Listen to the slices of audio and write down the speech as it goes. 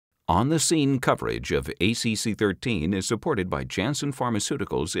On-the-scene coverage of ACC.13 is supported by Janssen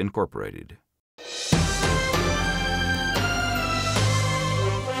Pharmaceuticals, Incorporated.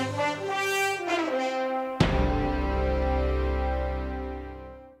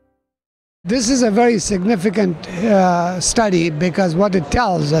 This is a very significant study because what it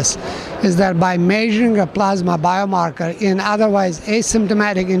tells us is that by measuring a plasma biomarker in otherwise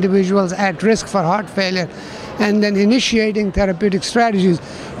asymptomatic individuals at risk for heart failure and then initiating therapeutic strategies,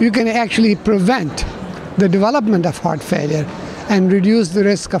 you can actually prevent the development of heart failure and reduce the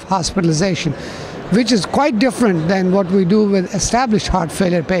risk of hospitalization, which is quite different than what we do with established heart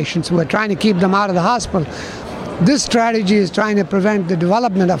failure patients who are trying to keep them out of the hospital. This strategy is trying to prevent the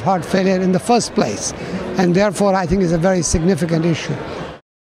development of heart failure in the first place, and therefore I think is a very significant issue.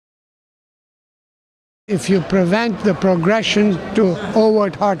 If you prevent the progression to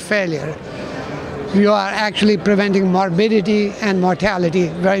overt heart failure, you are actually preventing morbidity and mortality,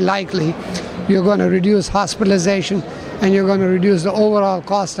 very likely. You're going to reduce hospitalization and you're going to reduce the overall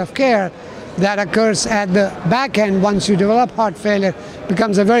cost of care that occurs at the back end once you develop heart failure.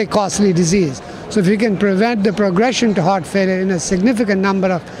 Becomes a very costly disease. So if you can prevent the progression to heart failure in a significant number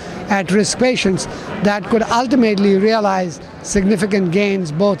of at-risk patients, that could ultimately realize significant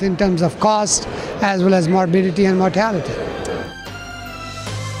gains both in terms of cost as well as morbidity and mortality.